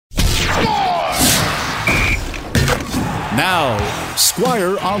Now,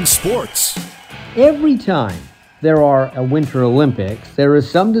 Squire on Sports. Every time there are a Winter Olympics, there is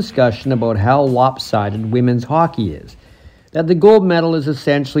some discussion about how lopsided women's hockey is. That the gold medal is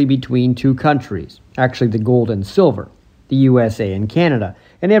essentially between two countries, actually the gold and silver, the USA and Canada,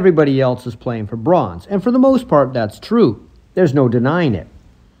 and everybody else is playing for bronze. And for the most part, that's true. There's no denying it.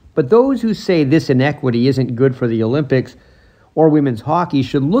 But those who say this inequity isn't good for the Olympics or women's hockey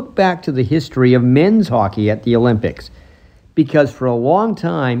should look back to the history of men's hockey at the Olympics, because for a long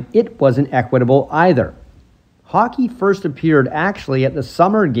time, it wasn't equitable either. Hockey first appeared actually at the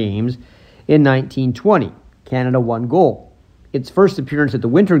Summer Games in 1920. Canada won gold. Its first appearance at the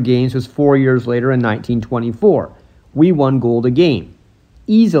Winter Games was 4 years later in 1924. We won gold again.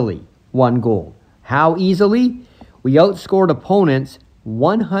 Easily won gold. How easily? We outscored opponents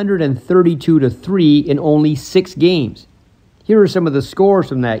 132-3 in only 6 games. Here are some of the scores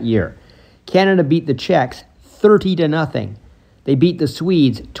from that year. Canada beat the Czechs 30-0. They beat the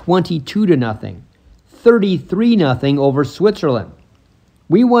Swedes 22-0. 33-0 over Switzerland.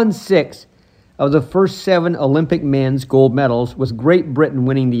 We won 6 of the first 7 Olympic men's gold medals, with Great Britain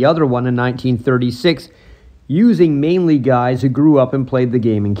winning the other one in 1936, using mainly guys who grew up and played the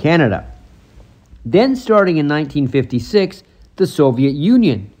game in Canada. Then, starting in 1956, the Soviet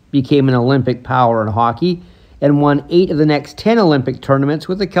Union became an Olympic power in hockey and won 8 of the next 10 Olympic tournaments,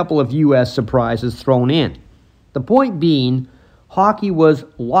 with a couple of U.S. surprises thrown in. The point being, hockey was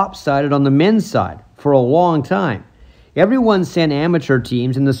lopsided on the men's side for a long time. Everyone sent amateur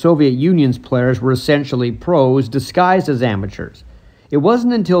teams, and the Soviet Union's players were essentially pros disguised as amateurs. It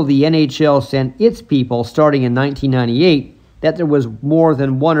wasn't until the NHL sent its people starting in 1998 that there was more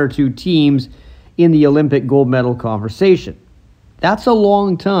than 1 or 2 teams in the Olympic gold medal conversation. That's a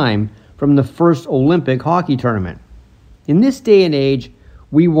long time from the first Olympic hockey tournament. In this day and age,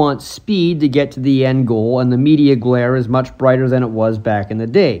 we want speed to get to the end goal, and the media glare is much brighter than it was back in the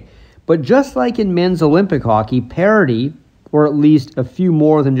day. But just like in men's Olympic hockey, parity, or at least a few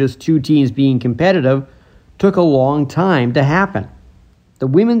more than just 2 teams being competitive, took a long time to happen. The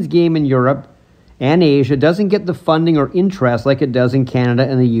women's game in Europe and Asia doesn't get the funding or interest like it does in Canada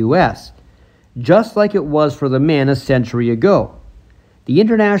and the US, just like it was for the men a century ago. The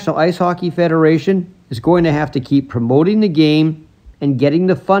International Ice Hockey Federation is going to have to keep promoting the game and getting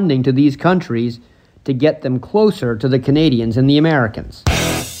the funding to these countries to get them closer to the Canadians and the Americans.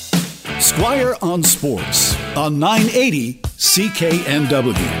 Squire on Sports on 980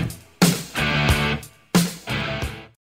 CKNW.